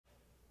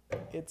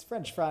It's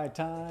French fry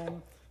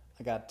time.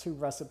 I got 2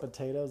 russet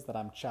potatoes that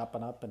I'm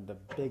chopping up into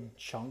big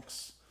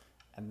chunks,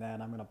 and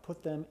then I'm gonna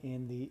put them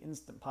in the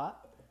Instant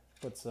Pot.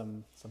 Put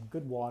some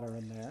good water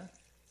in there,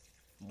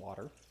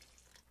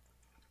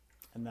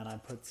 and then I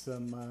put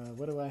some,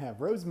 what do I have?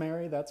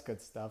 Rosemary, that's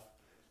good stuff.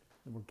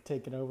 And we'll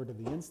take it over to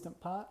the Instant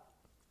Pot,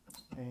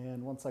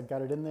 and once I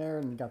got it in there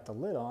and got the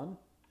lid on,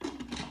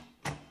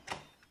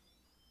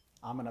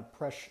 I'm going to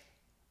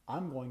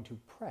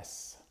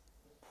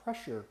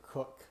pressure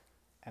cook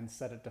and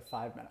set it to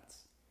 5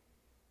 minutes.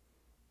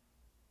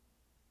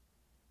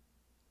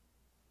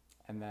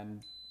 And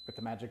then with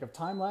the magic of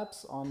time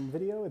lapse on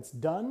video, it's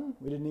done.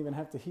 We didn't even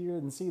have to hear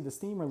and see the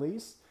steam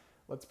release.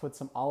 Let's put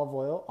some olive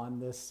oil on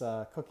this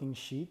cooking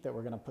sheet that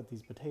we're going to put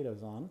these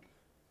potatoes on.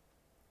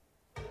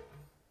 It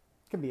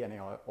can be any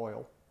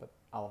oil, but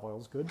olive oil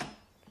is good.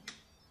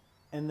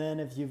 And then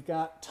if you've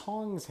got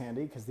tongs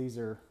handy, because these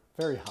are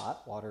very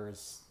hot, water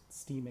is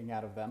steaming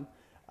out of them,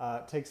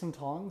 take some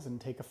tongs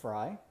and take a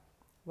fry.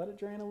 Let it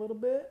drain a little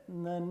bit,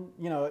 and then,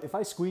 you know, if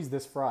I squeeze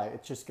this fry,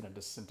 it's just going to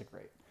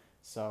disintegrate.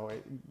 So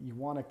you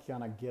want to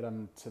kind of get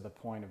them to the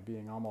point of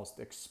being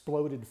almost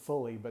exploded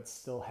fully, but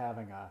still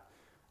having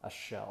a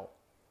shell.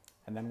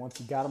 And then once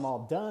you got them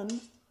all done, you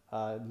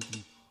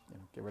can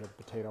get rid of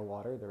potato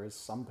water. There is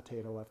some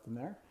potato left in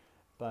there,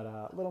 but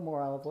a little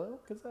more olive oil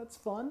because that's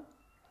fun.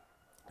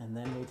 And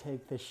then we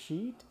take the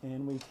sheet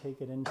and we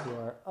take it into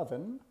our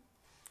oven.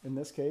 In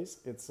this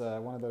case, it's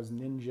one of those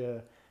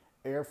Ninja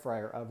air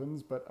fryer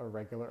ovens, but a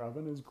regular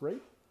oven is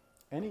great.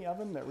 Any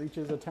oven that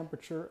reaches a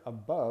temperature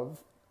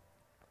above,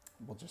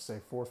 we'll just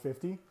say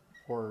 450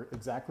 or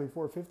exactly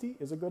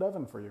 450 is a good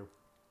oven for you.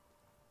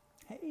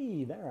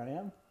 Hey, there I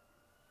am.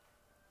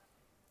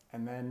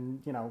 And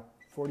then,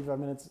 45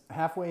 minutes,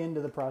 halfway into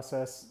the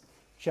process,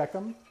 check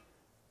them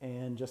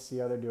and just see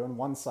how they're doing.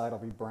 One side will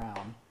be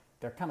brown.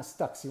 They're kind of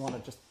stuck, so you want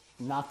to just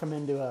knock them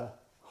into a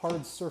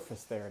hard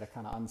surface there to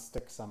kind of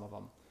unstick some of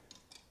them.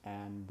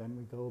 And then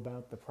we go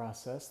about the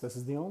process. This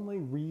is the only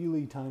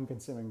really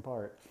time-consuming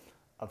part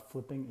of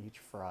flipping each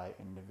fry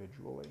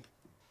individually.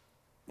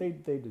 They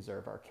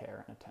deserve our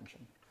care and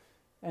attention.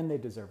 And they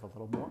deserve a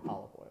little more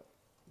olive oil.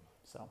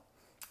 So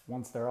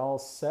once they're all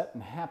set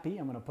and happy,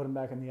 I'm going to put them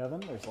back in the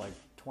oven. There's like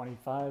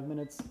 25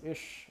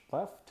 minutes-ish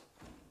left.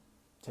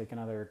 Take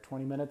another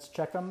 20 minutes,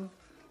 check them.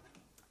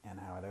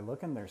 And how are they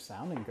looking? They're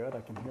sounding good.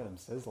 I can hear them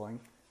sizzling.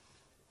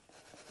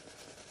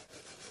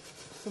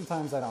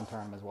 Sometimes I don't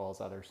turn them as well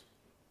as others.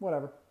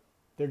 Whatever.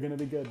 They're going to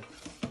be good.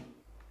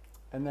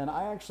 And then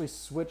I actually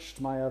switched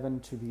my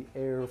oven to the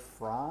air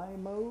fry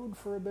mode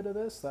for a bit of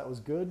this. That was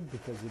good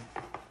because it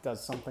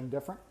does something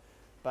different.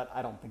 But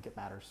I don't think it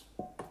matters.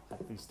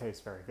 These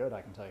taste very good,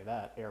 I can tell you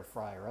that, air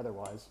fry or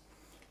otherwise.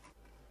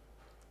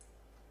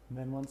 And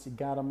then once you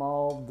got them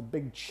all, the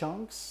big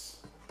chunks,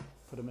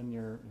 put them in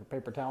your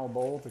paper towel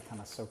bowl to kind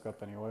of soak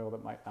up any oil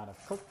that might not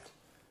have cooked.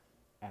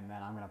 And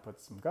then I'm going to put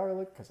some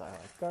garlic because I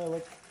like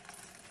garlic.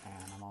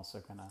 And I'm also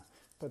going to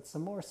put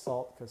some more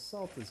salt because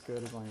salt is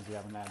good as long as you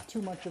haven't added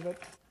too much of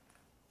it.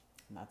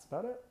 And that's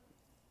about it.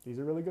 These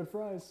are really good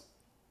fries.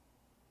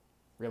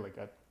 Really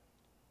good.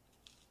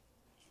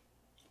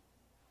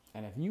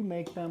 And if you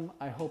make them,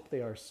 I hope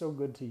they are so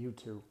good to you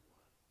too.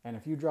 And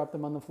if you drop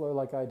them on the floor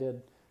like I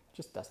did,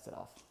 just dust it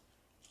off.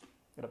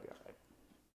 It'll be all right.